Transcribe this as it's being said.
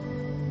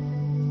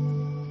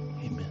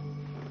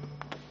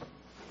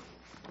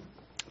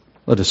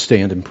Let us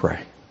stand and pray.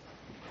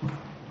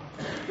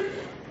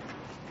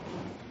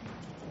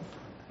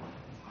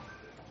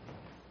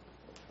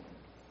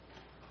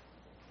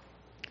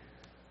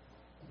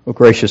 Oh,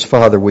 gracious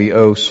Father, we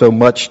owe so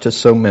much to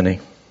so many.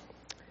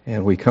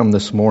 And we come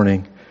this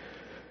morning,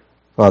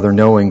 Father,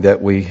 knowing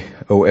that we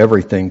owe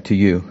everything to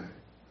you.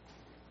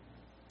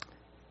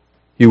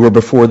 You were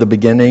before the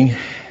beginning,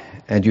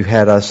 and you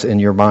had us in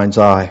your mind's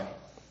eye.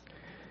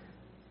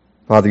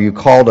 Father, you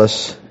called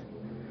us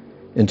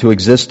into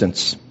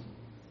existence.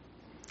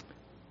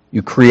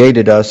 You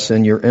created us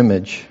in your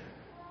image.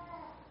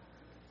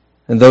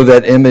 And though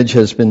that image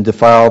has been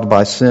defiled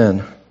by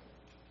sin,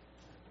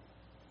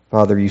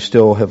 Father, you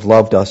still have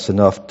loved us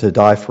enough to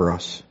die for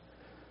us.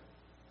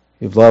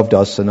 You've loved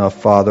us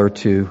enough, Father,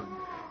 to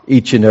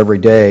each and every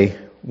day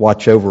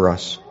watch over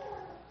us.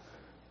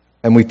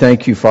 And we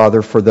thank you,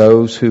 Father, for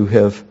those who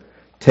have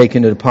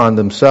taken it upon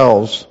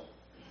themselves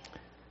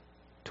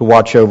to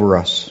watch over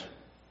us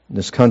in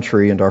this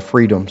country and our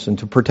freedoms, and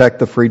to protect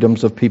the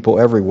freedoms of people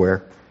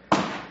everywhere,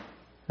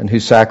 and who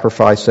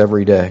sacrifice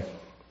every day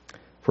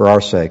for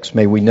our sakes.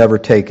 May we never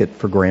take it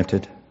for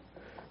granted.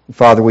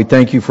 Father, we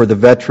thank you for the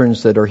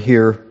veterans that are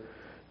here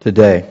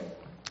today.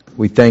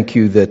 We thank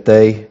you that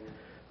they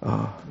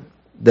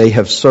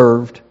have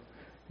served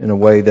in a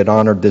way that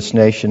honored this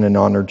nation and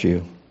honored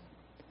you.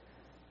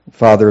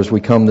 Father, as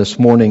we come this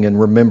morning and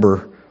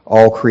remember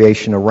all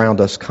creation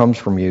around us comes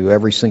from you,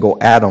 every single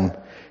atom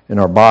in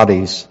our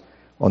bodies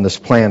on this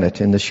planet,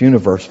 in this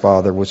universe,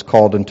 Father, was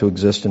called into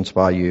existence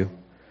by you.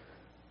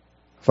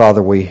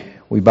 Father, we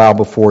bow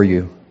before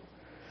you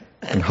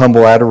in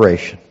humble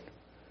adoration,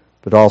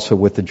 but also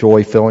with the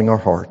joy filling our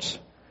hearts.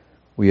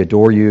 We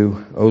adore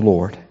you, O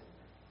Lord,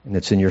 and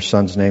it's in your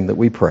Son's name that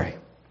we pray.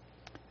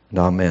 And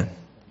amen.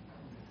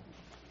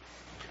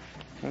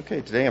 Okay,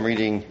 today I'm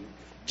reading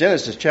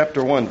Genesis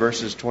chapter 1,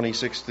 verses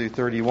 26 through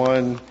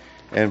 31,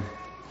 and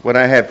what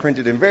I have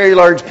printed in very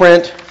large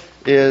print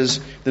is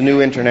the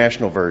New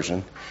International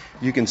Version.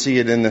 You can see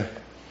it in the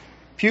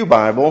Pew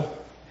Bible,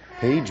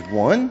 page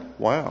 1.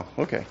 Wow,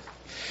 okay.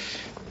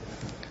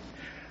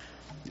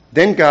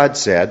 Then God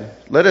said,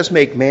 "Let us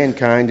make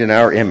mankind in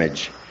our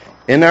image,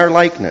 in our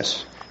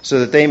likeness, so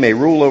that they may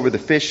rule over the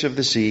fish of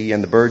the sea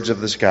and the birds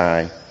of the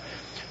sky,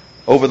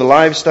 over the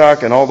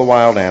livestock and all the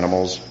wild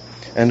animals,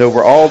 and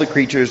over all the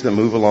creatures that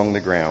move along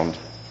the ground."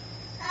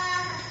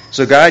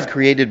 So God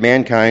created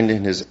mankind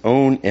in his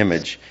own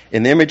image.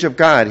 In the image of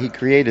God he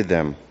created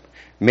them.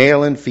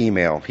 Male and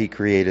female he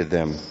created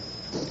them.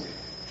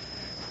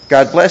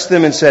 God blessed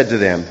them and said to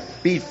them,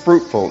 "Be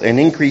fruitful and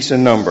increase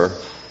in number.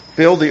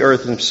 Fill the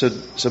earth and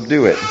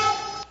subdue it.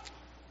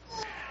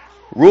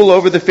 Rule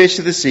over the fish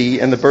of the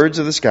sea and the birds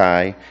of the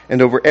sky, and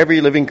over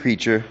every living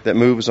creature that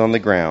moves on the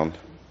ground."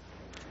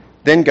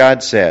 Then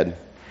God said,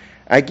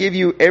 "I give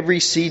you every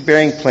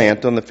seed-bearing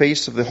plant on the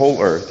face of the whole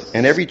earth,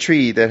 and every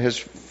tree that has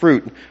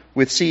fruit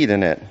with seed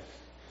in it.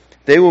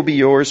 They will be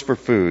yours for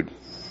food.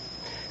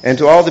 And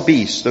to all the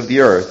beasts of the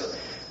earth,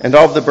 and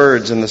all of the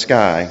birds in the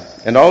sky,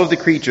 and all of the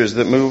creatures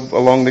that move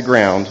along the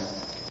ground,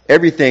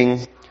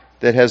 everything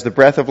that has the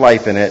breath of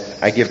life in it,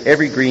 I give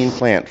every green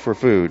plant for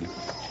food."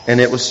 And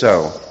it was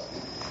so.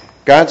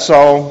 God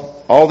saw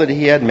all that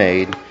he had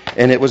made,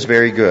 and it was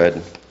very good.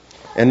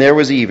 And there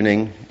was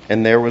evening,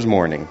 and there was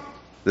morning,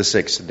 the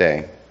sixth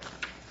day.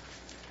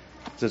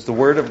 This is the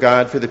word of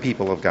God for the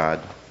people of God.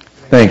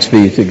 Thanks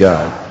be to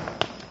God.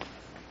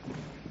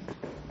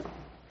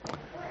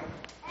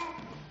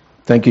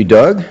 Thank you,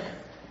 Doug.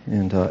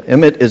 And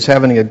Emmett is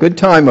having a good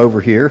time over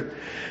here.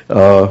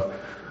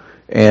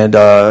 And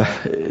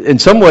in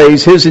some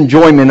ways, his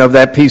enjoyment of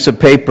that piece of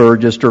paper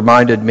just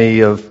reminded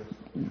me of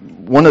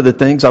one of the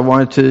things I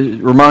wanted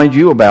to remind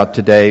you about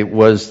today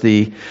was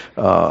the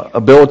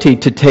ability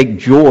to take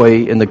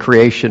joy in the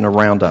creation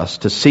around us,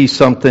 to see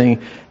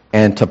something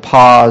and to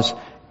pause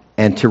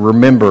and to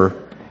remember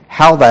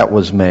how that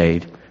was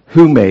made,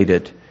 who made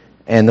it,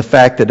 and the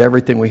fact that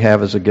everything we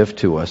have is a gift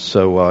to us.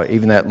 So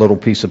even that little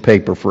piece of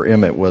paper for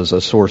Emmett was a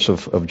source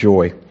of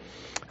joy.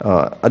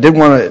 I did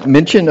want to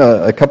mention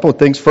a couple of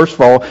things. First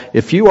of all,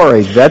 if you are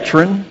a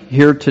veteran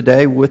here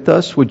today with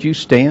us, would you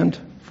stand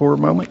for a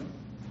moment?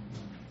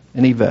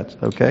 Any vets?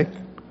 Okay.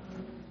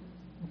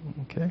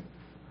 Okay.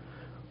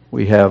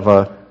 We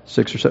have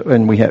 6 or 7,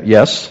 and we have,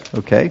 yes,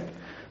 okay.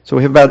 So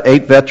we have about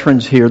 8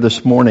 veterans here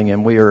this morning,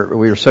 and we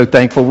are so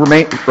thankful.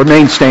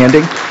 Remain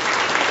standing.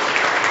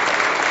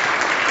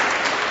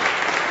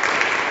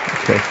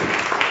 Okay.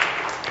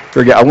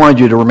 Very good. I wanted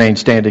you to remain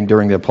standing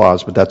during the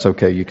applause, but that's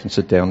okay. You can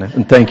sit down now.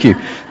 And thank you.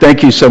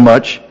 Thank you so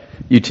much.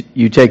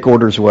 You take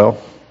orders well.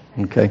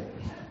 Okay.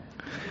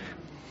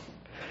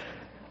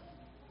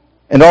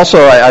 And also,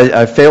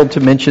 I failed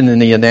to mention in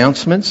the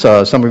announcements,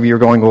 some of you are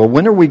going, well,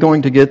 when are we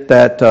going to get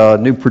that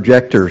new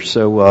projector?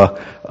 So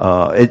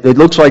it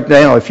looks like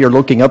now, if you're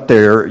looking up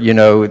there, you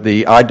know,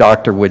 the eye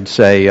doctor would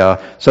say,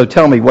 so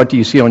tell me, what do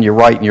you see on your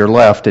right and your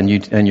left?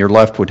 And your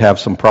left would have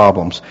some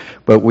problems.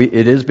 But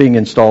it is being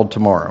installed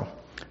tomorrow.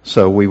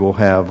 So we will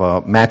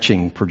have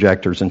matching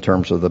projectors in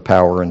terms of the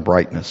power and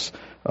brightness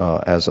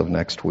as of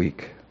next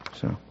week.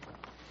 So.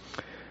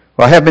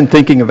 Well, I have been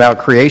thinking about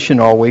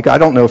creation all week. I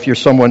don't know if you're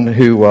someone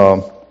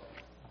who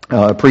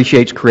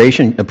appreciates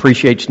creation,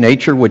 appreciates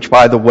nature, which,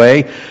 by the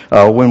way,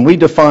 when we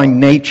define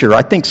nature,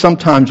 I think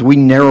sometimes we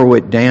narrow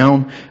it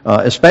down,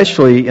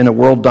 especially in a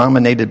world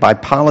dominated by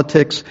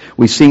politics.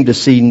 We seem to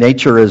see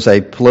nature as a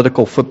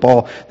political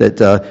football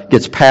that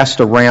gets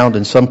passed around,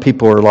 and some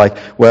people are like,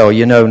 well,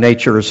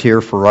 nature is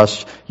here for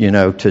us,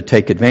 to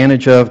take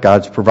advantage of.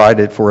 God's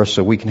provided for us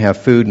so we can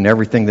have food and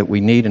everything that we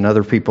need, and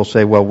other people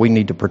say, well, we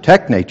need to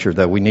protect nature,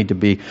 that we need to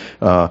be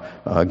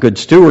good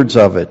stewards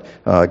of it.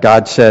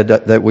 God said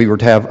that we were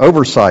to have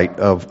oversight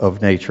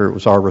of nature. It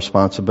was our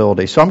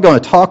responsibility. So I'm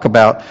going to talk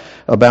about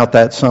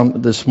that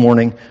some this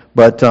morning.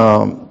 But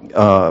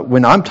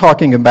when I'm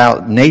talking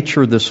about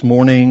nature this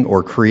morning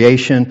or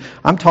creation,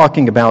 I'm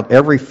talking about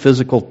every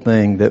physical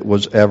thing that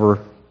was ever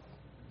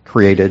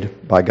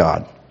created by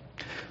God.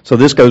 So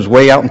this goes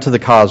way out into the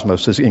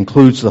cosmos. This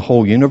includes the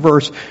whole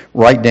universe,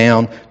 right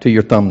down to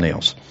your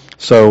thumbnails.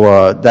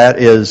 So that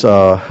is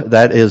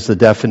the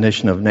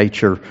definition of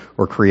nature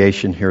or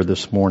creation here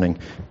this morning.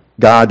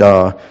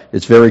 God,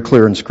 it's very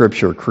clear in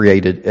Scripture,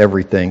 created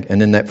everything.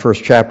 And in that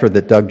first chapter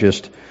that Doug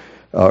just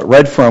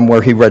read from,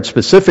 where he read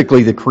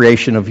specifically the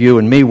creation of you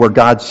and me, where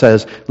God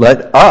says,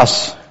 let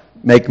us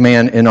make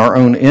man in our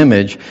own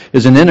image,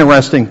 is an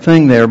interesting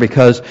thing there,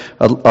 because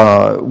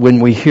when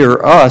we hear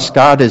us,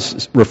 God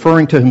is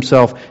referring to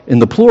himself in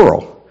the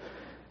plural,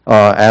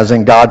 as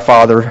in God the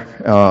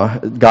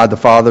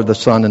Father, the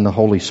Son, and the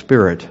Holy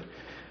Spirit.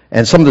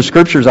 And some of the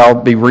scriptures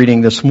I'll be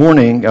reading this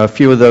morning, a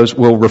few of those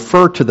will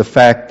refer to the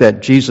fact that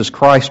Jesus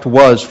Christ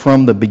was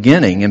from the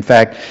beginning. In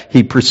fact,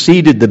 he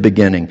preceded the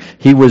beginning.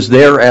 He was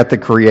there at the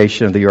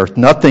creation of the earth.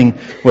 Nothing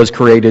was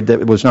created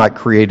that was not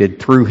created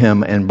through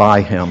him and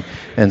by him.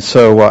 And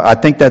so I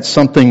think that's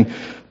something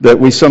that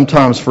we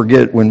sometimes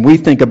forget. When we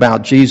think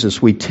about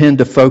Jesus, we tend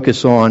to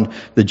focus on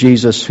the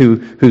Jesus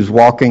who's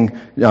walking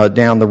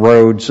down the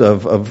roads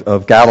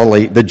of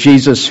Galilee, the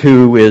Jesus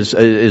who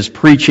is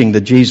preaching,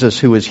 the Jesus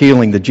who is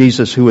healing, the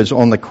Jesus who is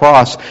on the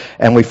cross,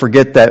 and we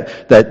forget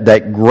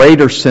that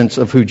greater sense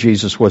of who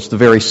Jesus was, the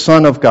very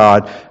Son of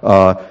God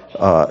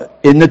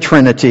in the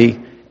Trinity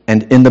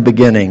and in the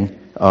beginning,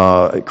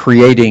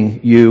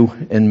 creating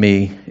you and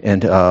me,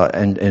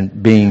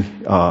 and being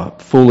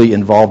fully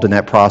involved in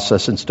that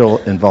process and still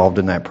involved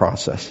in that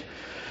process.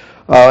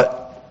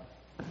 I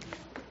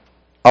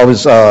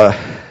was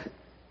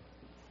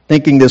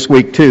thinking this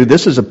week too.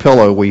 This is a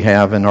pillow we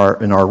have in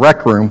our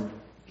rec room,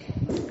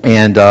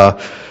 and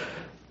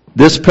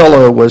this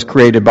pillow was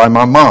created by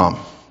my mom.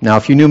 Now,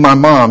 if you knew my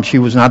mom, she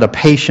was not a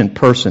patient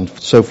person.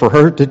 So for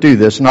her to do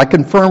this, and I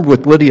confirmed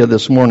with Lydia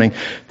this morning,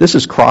 this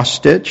is cross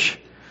stitch,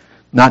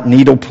 not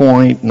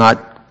needlepoint,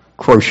 not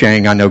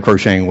crocheting. I know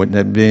crocheting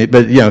wouldn't be,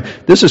 but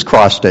this is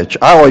cross stitch.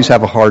 I always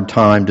have a hard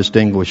time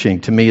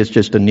distinguishing. To me, it's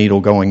just a needle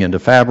going into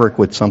fabric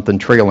with something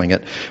trailing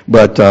it.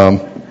 But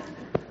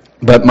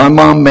my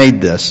mom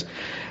made this,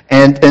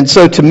 and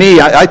so to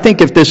me, I think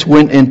if this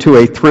went into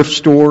a thrift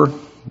store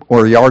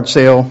or a yard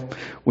sale,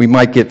 we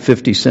might get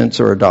 50 cents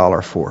or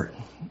 $1 for it.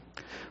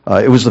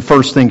 It was the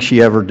first thing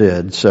she ever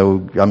did,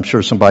 so I'm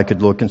sure somebody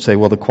could look and say,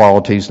 well, the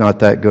quality's not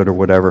that good or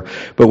whatever.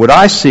 But what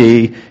I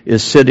see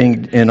is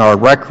sitting in our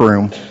rec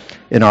room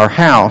in our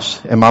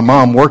house, and my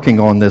mom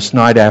working on this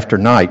night after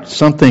night,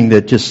 something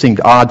that just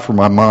seemed odd for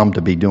my mom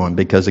to be doing,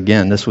 because,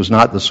 again, this was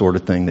not the sort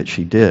of thing that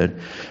she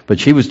did. But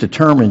she was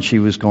determined she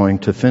was going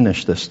to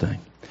finish this thing,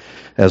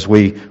 as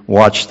we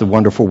watched The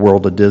Wonderful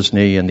World of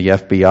Disney and the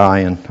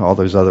FBI and all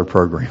those other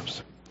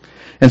programs.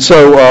 And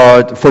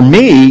so, for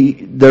me,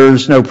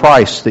 there's no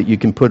price that you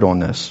can put on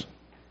this.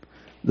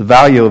 The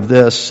value of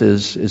this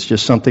is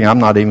just something I'm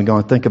not even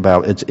going to think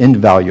about. It's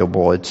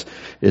invaluable.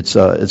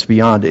 It's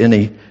beyond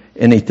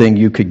anything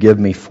you could give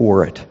me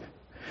for it.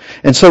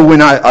 And so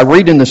when I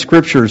read in the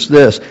Scriptures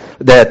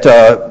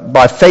that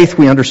by faith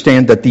we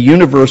understand that the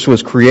universe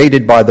was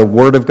created by the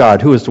Word of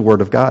God. Who is the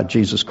Word of God?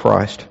 Jesus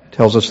Christ.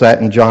 Tells us that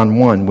in John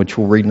 1, which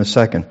we'll read in a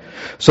second.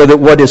 So that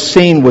what is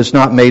seen was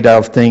not made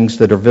out of things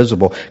that are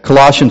visible.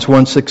 Colossians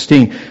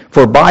 1:16,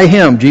 for by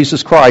him,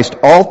 Jesus Christ,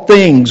 all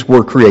things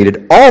were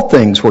created. All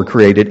things were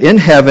created in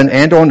heaven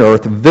and on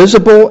earth,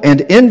 visible and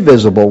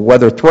invisible,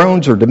 whether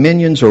thrones or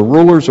dominions or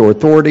rulers or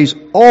authorities.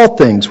 All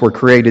things were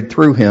created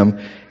through him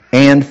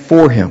and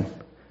for him.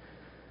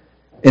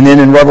 And then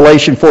in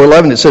Revelation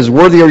 4:11 it says,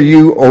 worthy are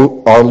you,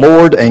 O our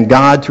Lord and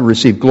God, to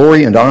receive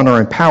glory and honor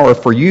and power,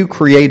 for you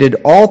created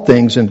all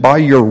things, and by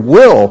your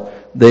will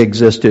they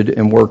existed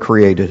and were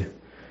created.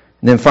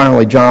 And then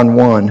finally John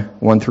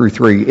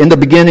 1:1-3. In the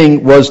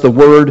beginning was the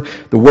Word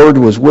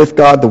was with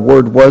God, the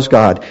Word was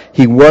God.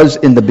 He was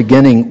in the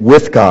beginning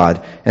with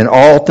God, and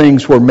all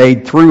things were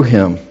made through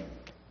him,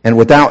 and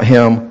without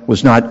him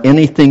was not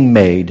anything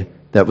made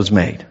that was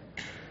made.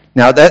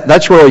 Now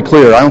that's really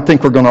clear. I don't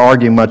think we're going to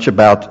argue much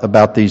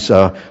about these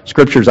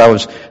scriptures. I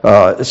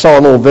saw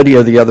a little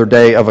video the other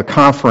day of a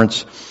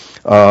conference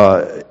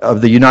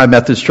of the United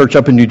Methodist Church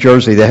up in New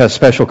Jersey. They had a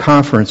special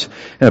conference,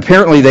 and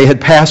apparently they had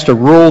passed a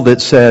rule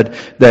that said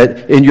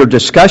that in your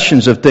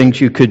discussions of things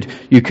you could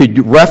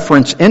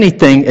reference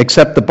anything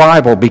except the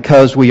Bible,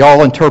 because we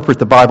all interpret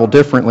the Bible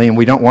differently and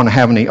we don't want to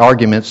have any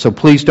arguments, so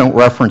please don't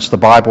reference the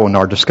Bible in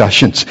our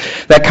discussions.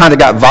 That kind of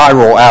got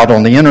viral out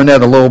on the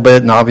internet a little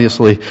bit, and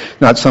obviously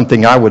not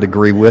something I would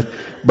agree with,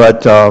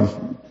 but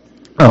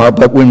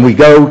when we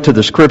go to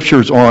the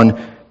Scriptures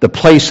on the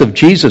place of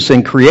Jesus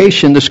in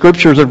creation, the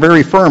Scriptures are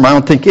very firm. I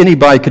don't think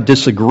anybody could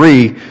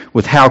disagree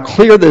with how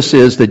clear this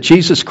is, that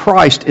Jesus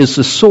Christ is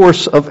the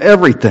source of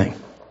everything.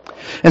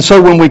 And so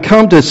when we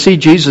come to see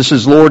Jesus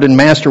as Lord and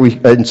Master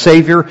and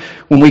Savior,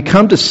 when we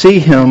come to see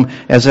Him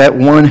as that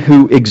one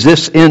who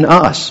exists in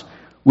us,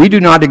 we do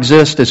not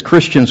exist as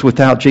Christians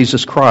without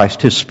Jesus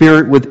Christ. His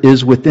Spirit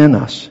is within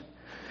us.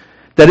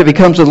 That it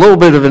becomes a little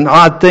bit of an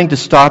odd thing to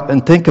stop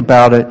and think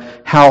about it,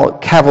 how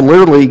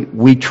cavalierly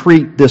we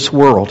treat this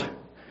world.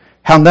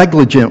 How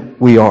negligent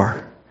we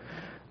are.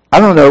 I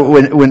don't know,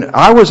 when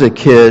I was a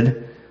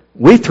kid,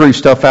 we threw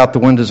stuff out the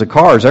windows of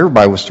cars.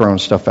 Everybody was throwing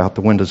stuff out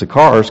the windows of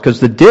cars because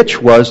the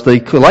ditch was the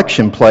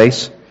collection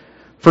place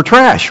for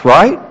trash,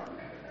 right?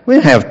 We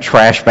didn't have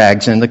trash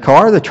bags in the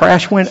car. The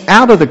trash went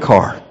out of the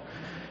car.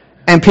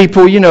 And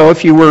people,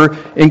 if you were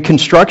in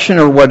construction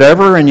or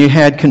whatever and you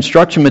had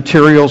construction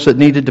materials that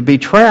needed to be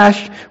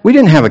trashed, we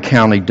didn't have a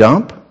county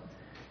dump.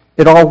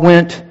 It all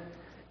went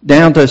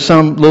down to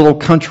some little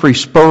country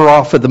spur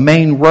off of the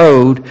main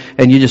road,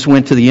 and you just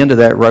went to the end of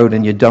that road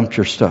and you dumped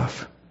your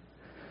stuff.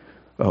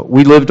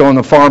 We lived on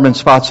a farm in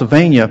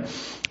Spotsylvania,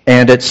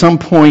 and at some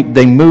point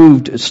they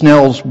moved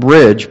Snell's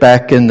Bridge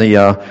back in the,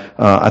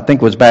 I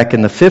think it was back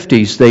in the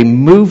 50s, they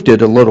moved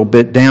it a little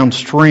bit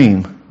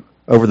downstream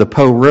over the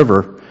Po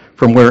River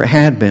from where it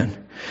had been.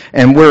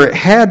 And where it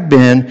had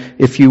been,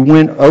 if you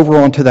went over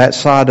onto that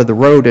side of the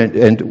road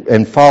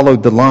and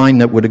followed the line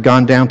that would have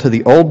gone down to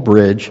the old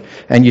bridge,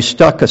 and you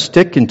stuck a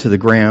stick into the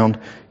ground,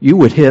 you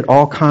would hit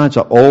all kinds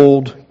of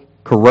old,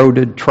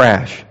 corroded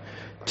trash.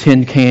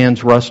 Tin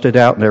cans rusted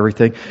out and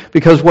everything.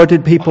 Because what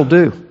did people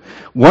do?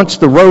 Once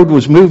the road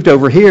was moved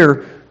over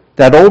here,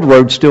 that old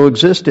road still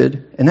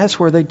existed, and that's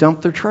where they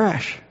dumped their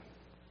trash.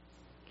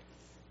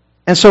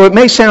 And so it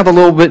may sound a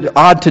little bit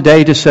odd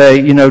today to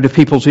say, to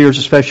people's ears,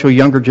 especially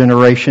younger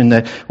generation,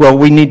 that, well,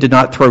 we need to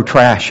not throw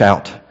trash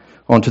out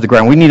onto the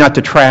ground. We need not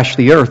to trash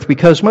the earth,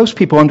 because most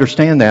people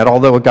understand that.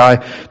 Although a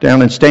guy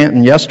down in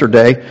Stanton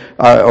yesterday,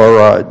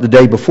 or the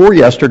day before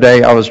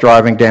yesterday, I was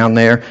driving down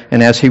there,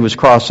 and as he was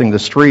crossing the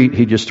street,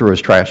 he just threw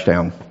his trash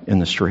down in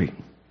the street.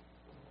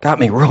 Got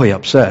me really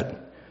upset.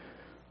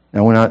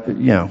 Now,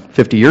 when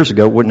 50 years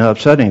ago, it wouldn't have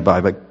upset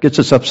anybody, but gets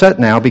us upset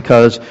now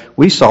because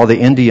we saw the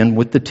Indian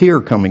with the tear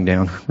coming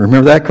down.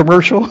 Remember that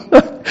commercial?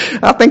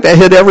 I think that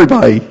hit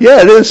everybody.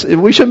 Yeah, it is.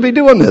 We shouldn't be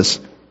doing this.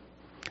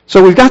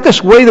 So we've got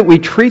this way that we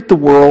treat the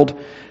world,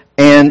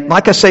 and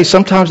like I say,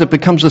 sometimes it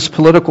becomes this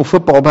political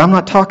football, but I'm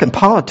not talking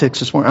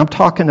politics this morning. I'm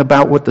talking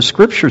about what the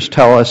Scriptures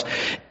tell us.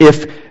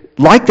 If,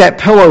 like that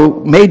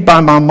pillow made by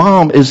my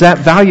mom, is that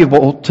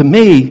valuable to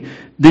me,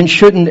 then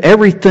shouldn't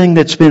everything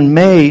that's been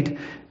made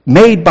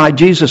by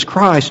Jesus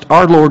Christ,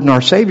 our Lord and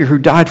our Savior, who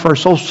died for our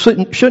souls,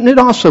 shouldn't it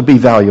also be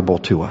valuable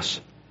to us?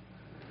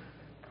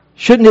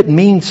 Shouldn't it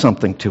mean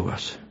something to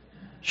us?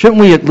 Shouldn't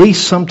we at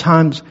least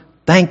sometimes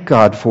thank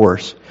God for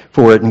it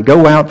and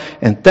go out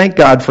and thank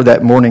God for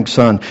that morning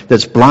sun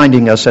that's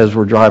blinding us as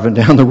we're driving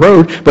down the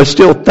road, but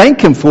still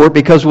thank Him for it,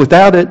 because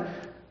without it,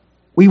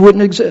 we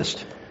wouldn't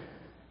exist.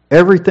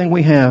 Everything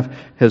we have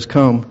has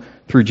come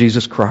through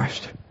Jesus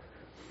Christ.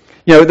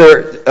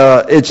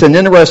 It's an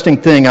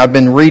interesting thing. I've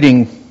been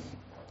reading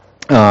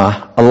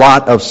a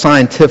lot of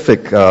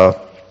scientific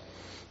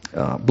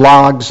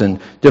blogs and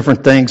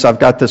different things. I've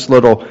got this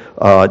little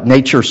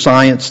nature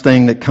science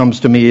thing that comes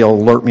to me.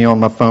 It'll alert me on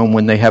my phone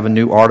when they have a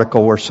new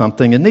article or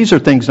something. And these are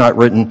things not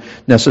written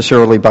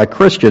necessarily by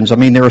Christians. I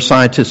mean, there are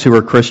scientists who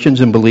are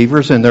Christians and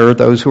believers, and there are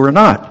those who are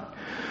not.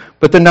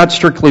 But they're not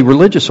strictly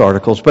religious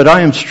articles. But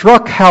I am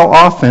struck how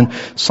often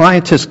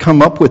scientists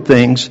come up with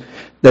things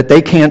that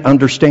they can't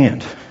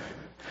understand.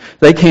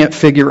 They can't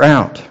figure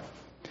out.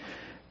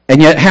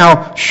 And yet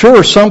how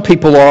sure some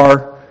people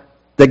are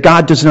that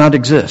God does not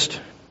exist,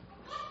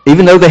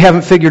 even though they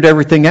haven't figured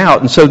everything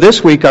out. And so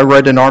this week I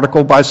read an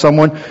article by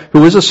someone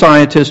who is a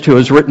scientist who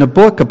has written a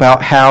book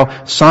about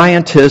how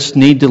scientists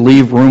need to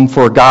leave room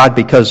for God,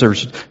 because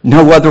there's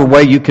no other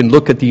way you can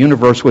look at the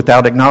universe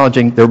without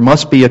acknowledging there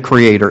must be a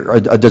creator,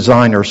 a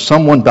designer,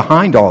 someone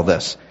behind all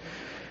this.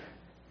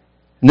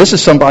 And this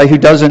is somebody who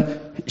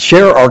doesn't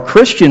share our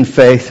Christian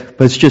faith,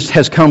 but just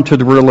has come to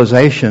the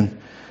realization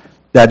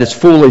that it's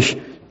foolish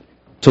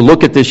to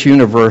look at this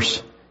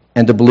universe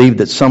and to believe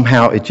that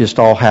somehow it just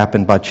all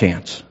happened by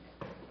chance.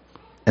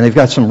 And they've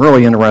got some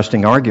really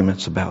interesting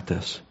arguments about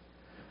this.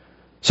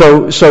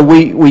 So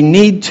we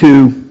need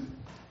to,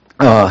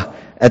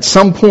 at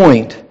some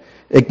point,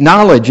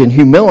 acknowledge in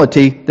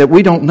humility that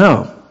we don't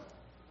know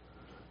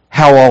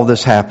how all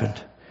this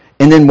happened.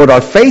 And then what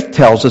our faith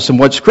tells us and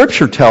what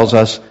Scripture tells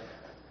us,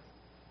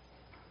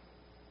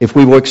 if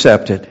we will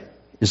accept it,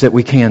 is that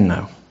we can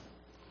know.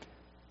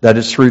 That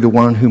it's through the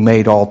one who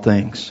made all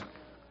things,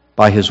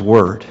 by His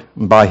Word,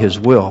 and by His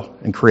will,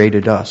 and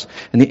created us.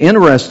 And the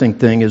interesting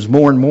thing is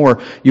more and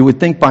more, you would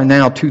think by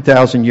now,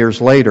 2,000 years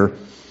later,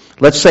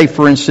 let's say,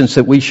 for instance,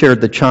 that we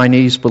shared the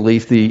Chinese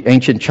belief, the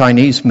ancient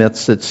Chinese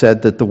myths that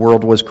said that the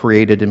world was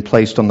created and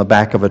placed on the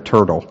back of a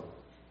turtle.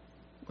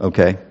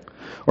 Okay?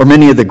 Or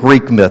many of the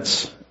Greek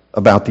myths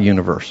about the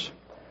universe.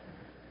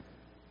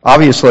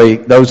 Obviously,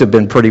 those have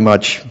been pretty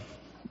much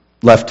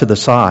left to the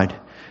side.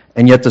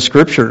 And yet the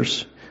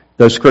Scriptures,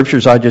 those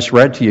Scriptures I just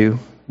read to you,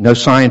 no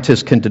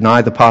scientist can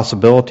deny the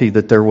possibility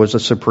that there was a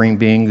supreme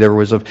being, there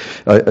was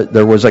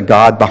a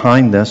God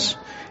behind this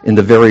in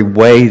the very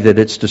way that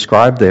it's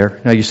described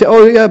there. Now you say,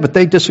 oh yeah, but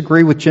they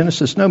disagree with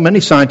Genesis. No, many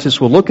scientists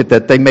will look at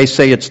that. They may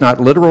say it's not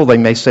literal,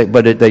 they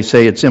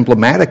say it's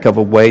emblematic of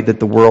a way that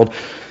the world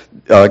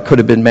could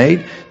have been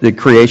made, the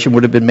creation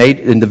would have been made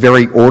in the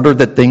very order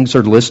that things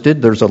are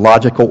listed. There's a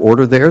logical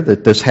order there,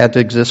 that this had to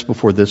exist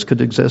before this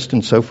could exist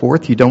and so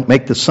forth. You don't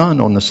make the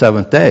sun on the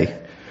seventh day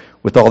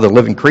with all the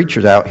living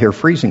creatures out here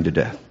freezing to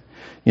death.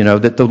 You know,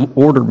 that the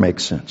order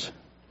makes sense.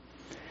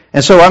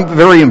 And so I'm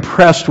very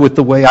impressed with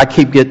the way I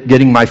keep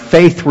getting my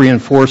faith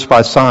reinforced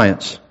by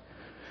science.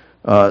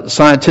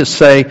 Scientists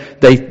say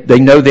they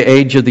know the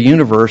age of the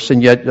universe,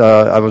 and yet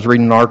I was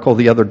reading an article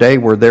the other day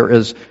where there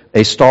is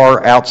a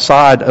star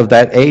outside of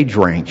that age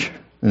range,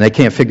 and they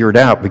can't figure it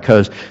out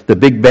because the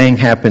Big Bang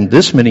happened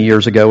this many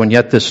years ago, and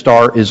yet this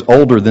star is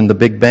older than the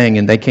Big Bang,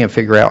 and they can't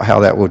figure out how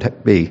that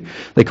would be.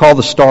 They call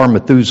the star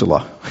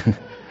Methuselah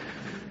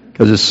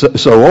because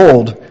it's so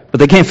old,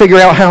 but they can't figure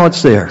out how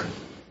it's there.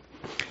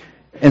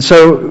 And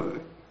so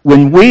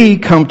when we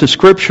come to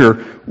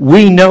Scripture,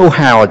 we know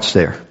how it's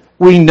there.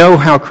 We know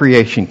how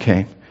creation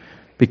came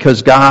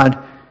because God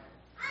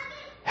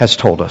has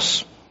told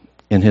us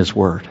in His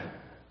Word.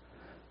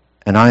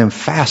 And I am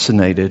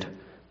fascinated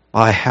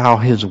by how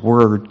His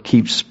Word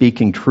keeps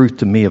speaking truth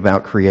to me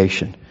about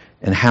creation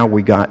and how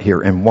we got here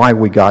and why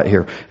we got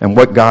here and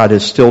what God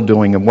is still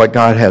doing and what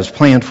God has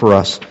planned for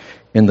us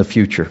in the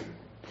future.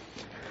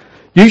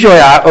 Usually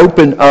I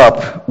open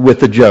up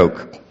with a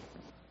joke.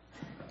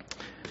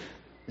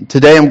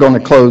 Today I'm going to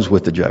close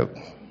with a joke.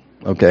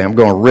 Okay, I'm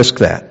going to risk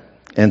that.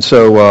 And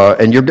so,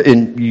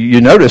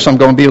 you notice I'm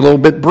going to be a little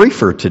bit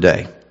briefer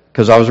today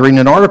because I was reading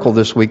an article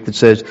this week that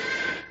says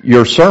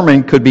your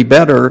sermon could be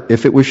better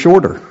if it was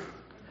shorter.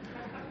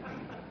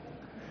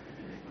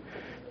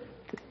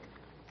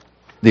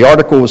 The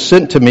article was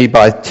sent to me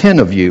by 10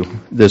 of you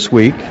this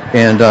week,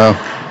 and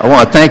I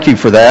want to thank you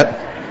for that.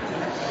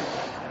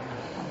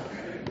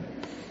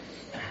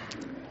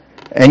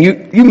 And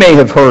you may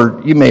have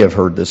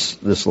heard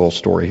this little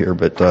story here,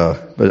 but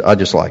I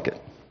just like it.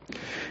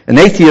 An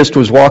atheist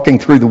was walking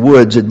through the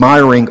woods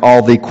admiring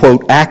all the,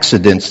 quote,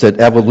 accidents that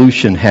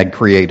evolution had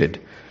created.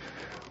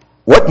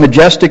 What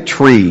majestic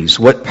trees,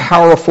 what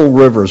powerful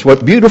rivers,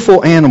 what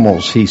beautiful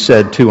animals, he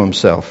said to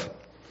himself.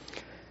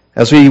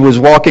 As he was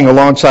walking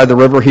alongside the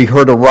river, he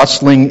heard a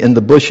rustling in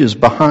the bushes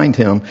behind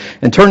him,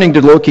 and turning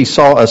to look, he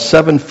saw a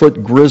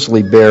 7-foot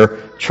grizzly bear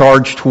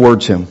charge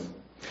towards him.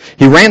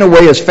 He ran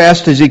away as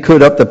fast as he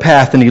could up the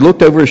path, and he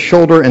looked over his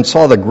shoulder and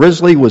saw the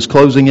grizzly was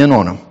closing in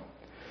on him.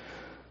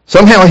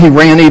 Somehow he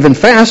ran even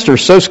faster,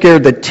 so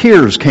scared that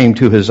tears came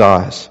to his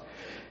eyes.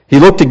 He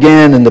looked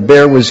again, and the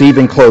bear was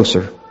even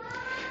closer.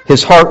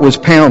 His heart was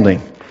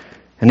pounding,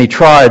 and he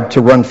tried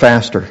to run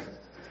faster.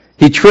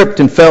 He tripped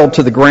and fell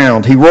to the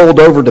ground. He rolled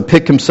over to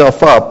pick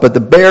himself up, but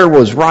the bear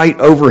was right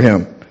over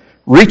him,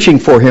 reaching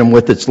for him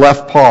with its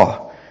left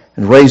paw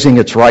and raising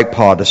its right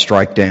paw to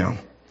strike down.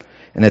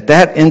 And at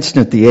that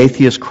instant, the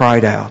atheist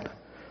cried out,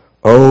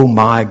 "Oh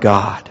my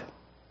God."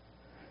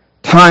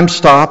 Time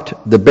stopped,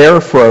 the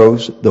bear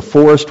froze, the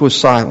forest was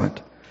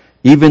silent,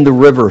 even the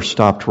river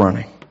stopped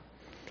running.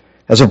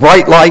 As a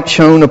bright light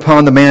shone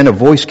upon the man, a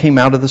voice came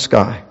out of the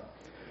sky.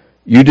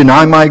 "You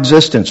deny my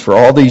existence for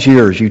all these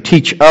years. You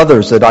teach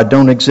others that I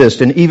don't exist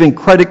and even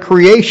credit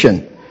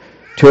creation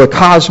to a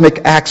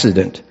cosmic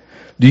accident.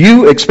 Do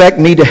you expect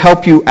me to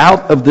help you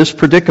out of this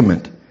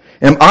predicament?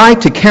 Am I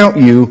to count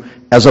you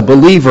as a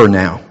believer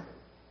now?"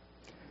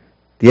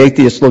 The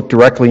atheist looked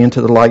directly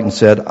into the light and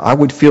said, "I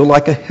would feel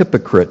like a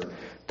hypocrite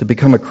to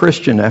become a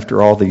Christian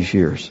after all these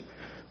years.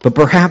 But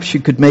perhaps you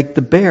could make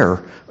the bear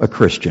a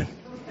Christian."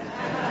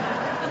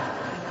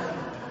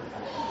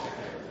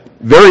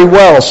 "Very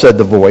well," said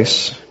the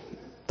voice.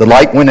 The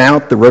light went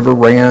out, the river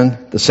ran,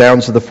 the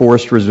sounds of the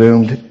forest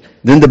resumed.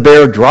 Then the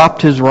bear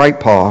dropped his right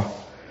paw,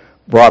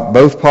 brought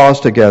both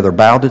paws together,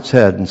 bowed its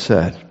head, and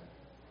said,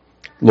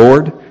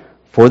 "Lord,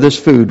 for this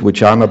food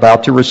which I'm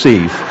about to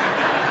receive,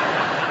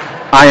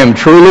 I am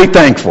truly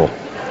thankful."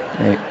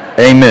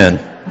 Amen.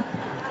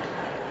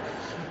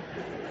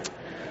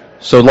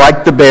 So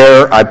like the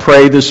bear, I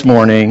pray this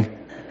morning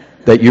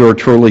that you are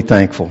truly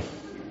thankful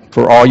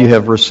for all you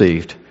have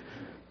received.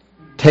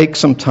 Take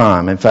some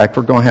time. In fact,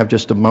 we're going to have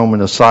just a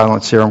moment of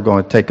silence here. I'm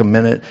going to take a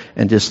minute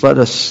and just let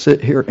us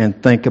sit here and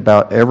think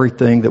about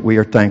everything that we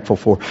are thankful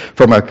for.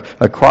 From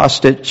a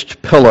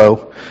cross-stitched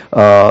pillow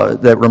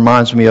that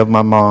reminds me of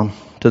my mom,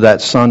 to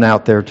that sun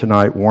out there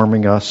tonight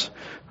warming us,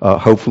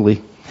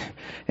 hopefully,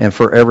 and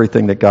for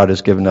everything that God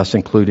has given us,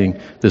 including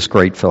this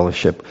great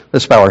fellowship.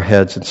 Let's bow our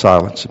heads in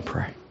silence and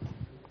pray.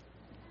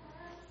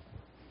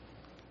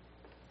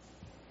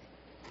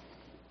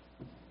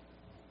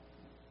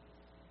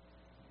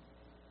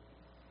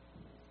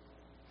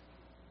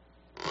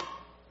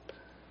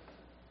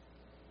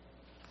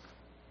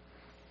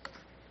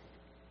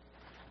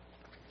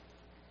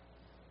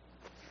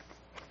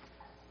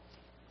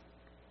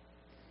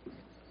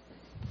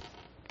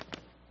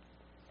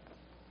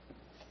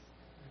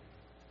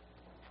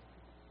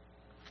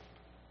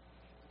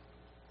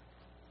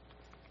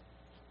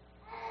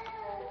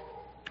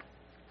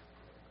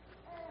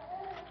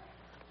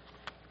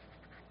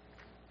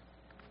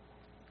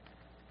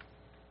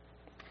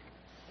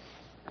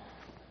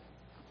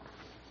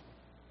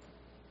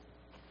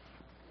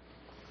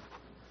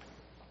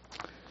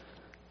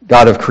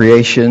 God of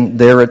creation,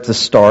 there at the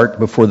start,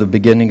 before the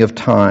beginning of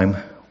time,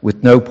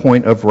 with no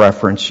point of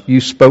reference,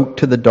 you spoke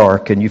to the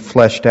dark and you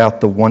fleshed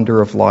out the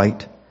wonder of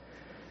light.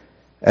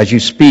 As you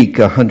speak,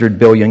 100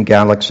 billion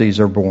galaxies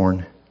are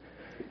born.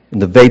 In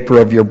the vapor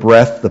of your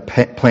breath, the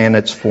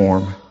planets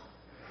form.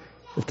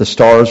 If the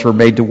stars were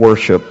made to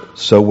worship,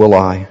 so will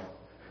I.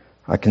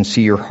 I can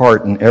see your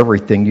heart in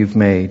everything you've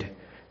made.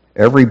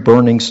 Every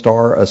burning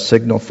star a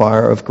signal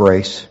fire of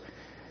grace.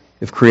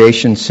 If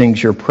creation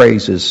sings your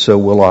praises, so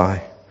will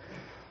I.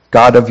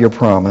 God of your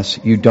promise,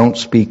 you don't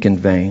speak in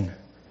vain,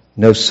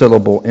 no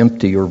syllable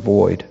empty or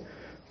void.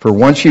 For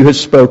once you have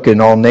spoken,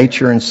 all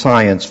nature and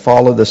science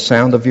follow the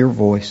sound of your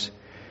voice.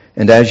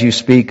 And as you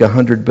speak,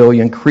 100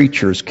 billion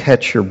creatures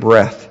catch your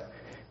breath,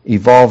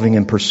 evolving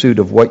in pursuit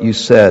of what you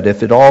said.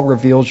 If it all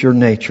reveals your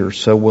nature,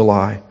 so will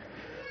I.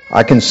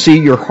 I can see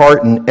your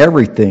heart in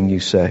everything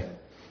you say.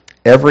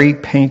 Every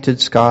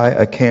painted sky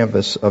a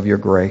canvas of your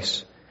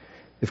grace.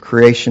 If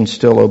creation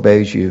still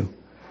obeys you,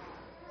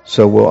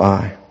 so will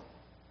I.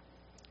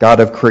 God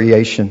of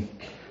creation,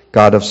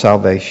 God of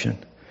salvation,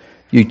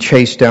 you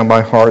chased down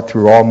my heart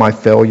through all my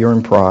failure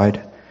and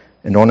pride,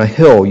 and on a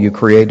hill you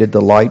created the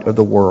light of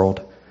the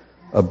world,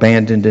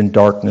 abandoned in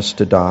darkness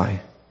to die.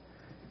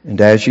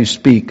 And as you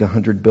speak,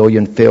 100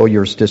 billion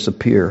failures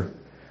disappear.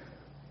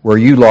 Where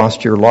you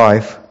lost your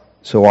life,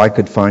 so I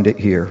could find it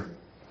here.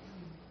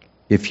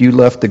 If you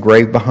left the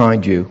grave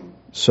behind you,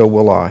 so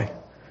will I.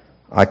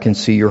 I can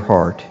see your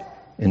heart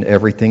in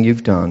everything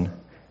you've done,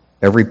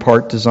 every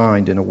part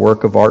designed in a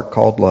work of art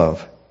called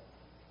love.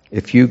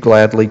 If you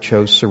gladly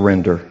chose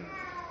surrender,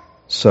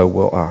 so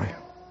will I.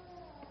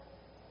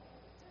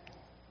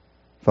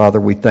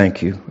 Father, we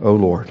thank you, O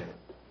Lord,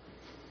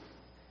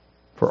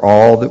 for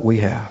all that we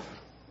have,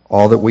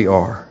 all that we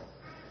are,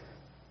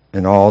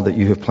 and all that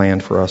you have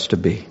planned for us to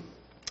be.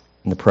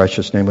 In the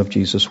precious name of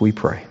Jesus we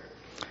pray,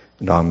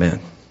 and amen.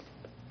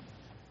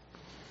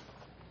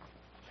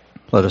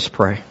 Let us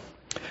pray.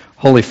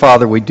 Holy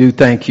Father, we do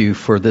thank you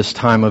for this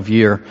time of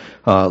year.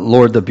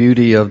 Lord, the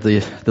beauty of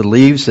the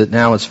leaves that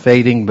now is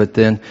fading, but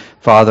then,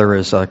 Father,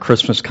 as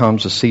Christmas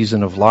comes, a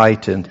season of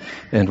light, and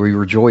we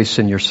rejoice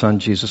in your Son,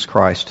 Jesus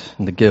Christ,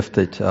 and the gift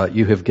that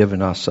you have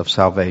given us of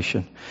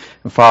salvation.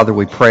 And Father,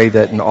 we pray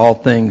that in all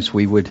things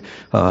we would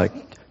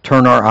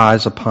turn our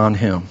eyes upon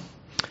him.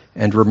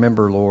 And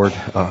remember, Lord,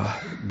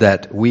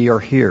 that we are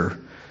here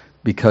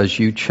because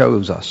you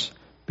chose us.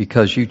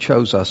 Because you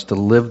chose us to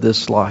live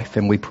this life,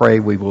 and we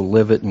pray we will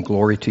live it in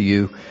glory to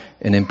you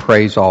and in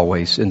praise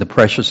always. In the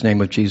precious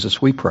name of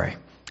Jesus we pray,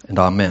 and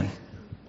amen.